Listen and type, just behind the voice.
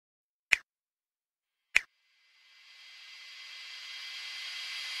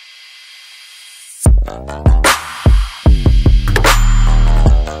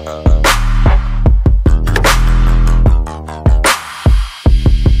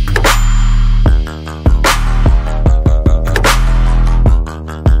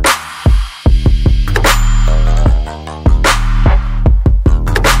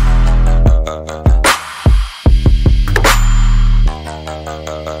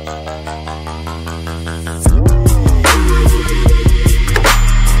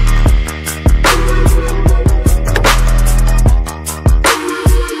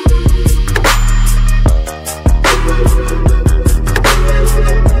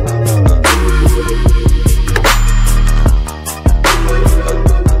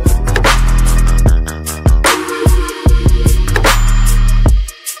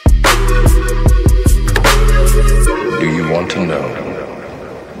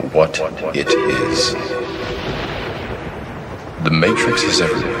what it is. The Matrix is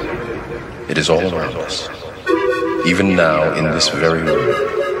everywhere. It is all around us. Even now, in this very room.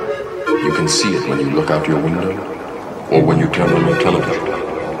 You can see it when you look out your window or when you turn on your television.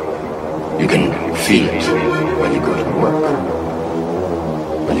 You can feel it when you go to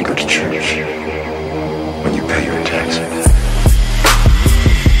work, when you go to church, when you pay your taxes.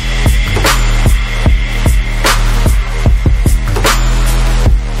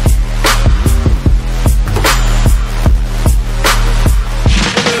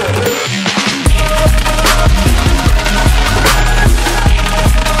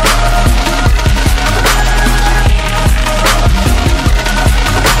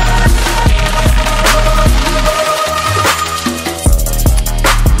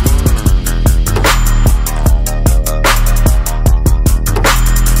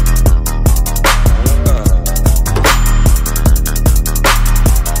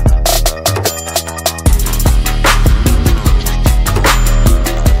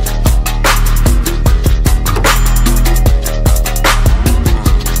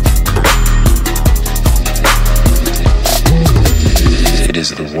 It is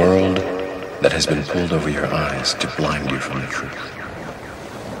the world that has been pulled over your eyes to blind you from the truth.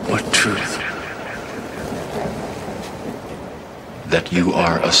 What truth? That you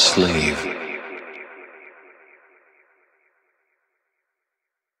are a slave.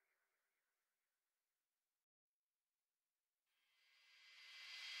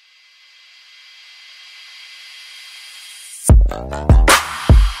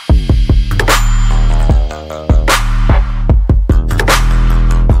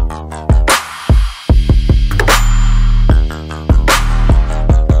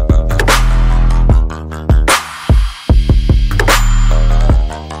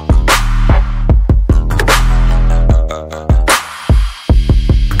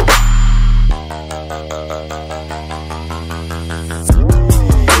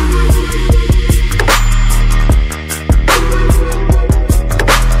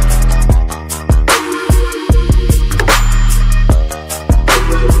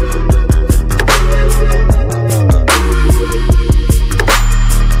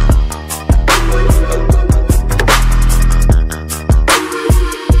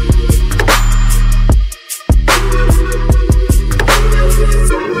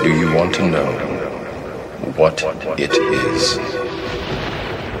 To know what it is.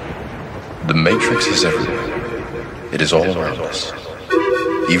 The Matrix is everywhere. It is all around us.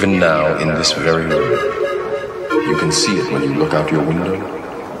 Even now, in this very room. You can see it when you look out your window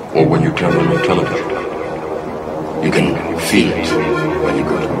or when you turn on your television. You can feel it when you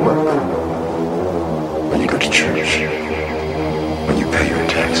go to work, when you go to church, when you pay your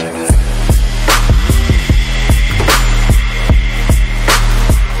taxes.